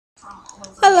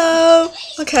Hello.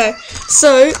 Okay,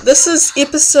 so this is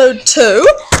episode 2.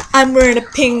 I'm wearing a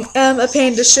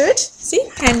panda shirt. See,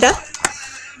 panda.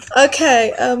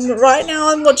 Okay, right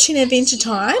now I'm watching Adventure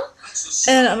Time,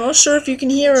 and I'm not sure if you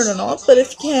can hear it or not, but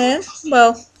if you can,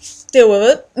 well, deal with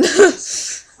it.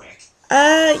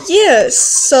 Yeah.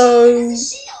 So,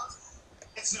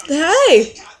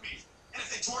 hey.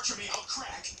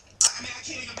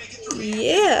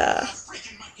 Yeah.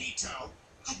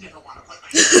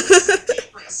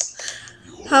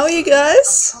 How are you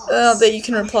guys? That you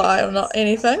can reply or not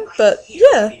anything, but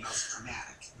yeah.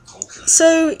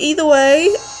 So either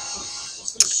way,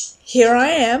 here I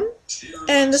am,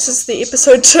 and this is the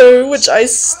episode 2, which I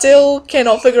still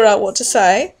cannot figure out what to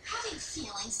say.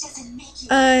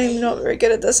 I'm not very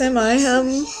good at this, am I?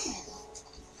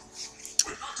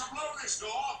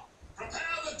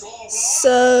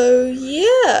 So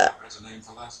yeah.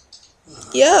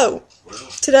 Yo.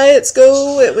 Today at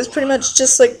school, it was pretty much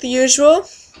just like the usual,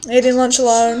 eating lunch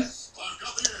alone,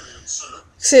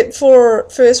 except for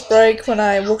first break when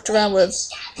I walked around with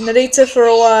Narita for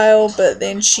a while, but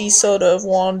then she sort of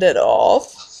wandered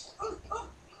off.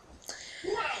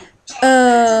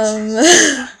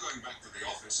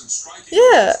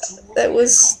 Yeah, that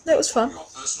was fun.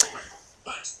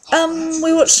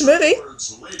 We watched a movie,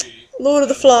 Lord of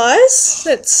the Flies.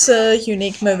 That's a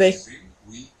unique movie.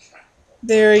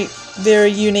 Very,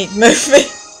 very unique movie. So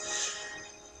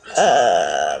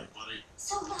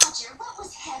Roger, what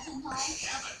was heaven like?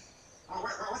 Heaven? Oh,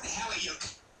 what the hell are you?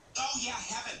 Oh yeah,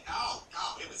 heaven. Oh,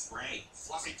 it was great.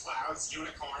 Fluffy clouds,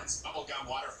 unicorns, bubblegum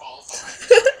waterfalls.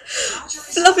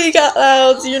 Fluffy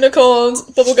clouds, unicorns,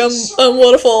 bubblegum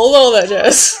waterfalls, all that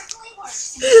jazz.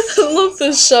 I love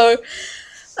this show.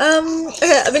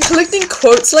 Okay, I've been collecting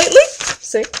quotes lately.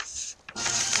 See?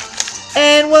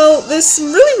 And, well, there's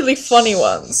some really, really funny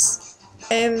ones.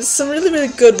 And some really, really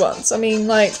good ones. I mean,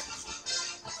 like...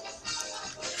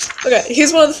 Okay,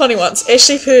 here's one of the funny ones.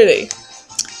 Ashley Purdy.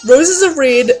 Roses are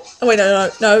red... Oh, wait,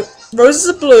 no. Roses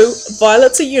are blue,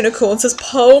 violets are unicorns. His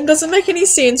poem doesn't make any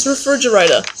sense.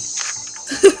 Refrigerator.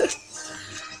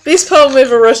 Best poem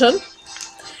ever written.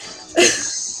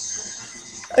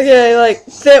 Okay, like,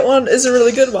 that one is a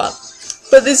really good one.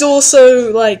 But there's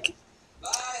also, like...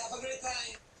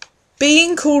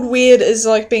 Being called weird is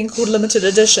like being called limited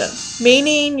edition,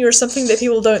 meaning you're something that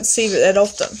people don't see that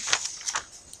often.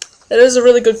 That is a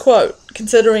really good quote,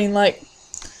 considering, like,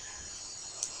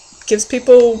 gives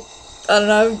people, I don't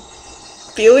know,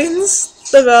 feelings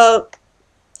about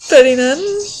fitting in.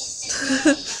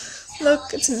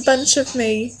 Look, it's a bunch of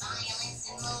me.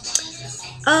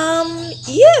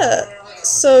 Yeah,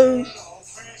 so,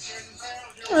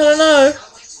 I don't know.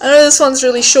 I know this one's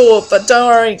really short, but don't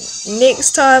worry,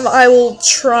 next time I will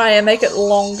try and make it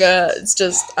longer. It's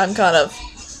just, I'm kind of...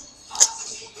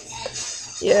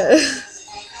 Yeah.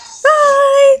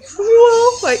 Bye!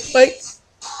 Whoa, wait.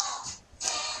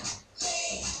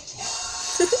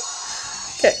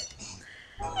 Okay.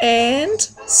 And,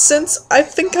 since I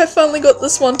think I finally got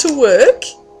this one to work,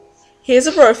 here's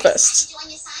a bro fist.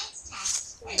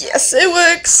 Yes, it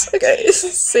works! Okay,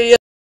 see ya.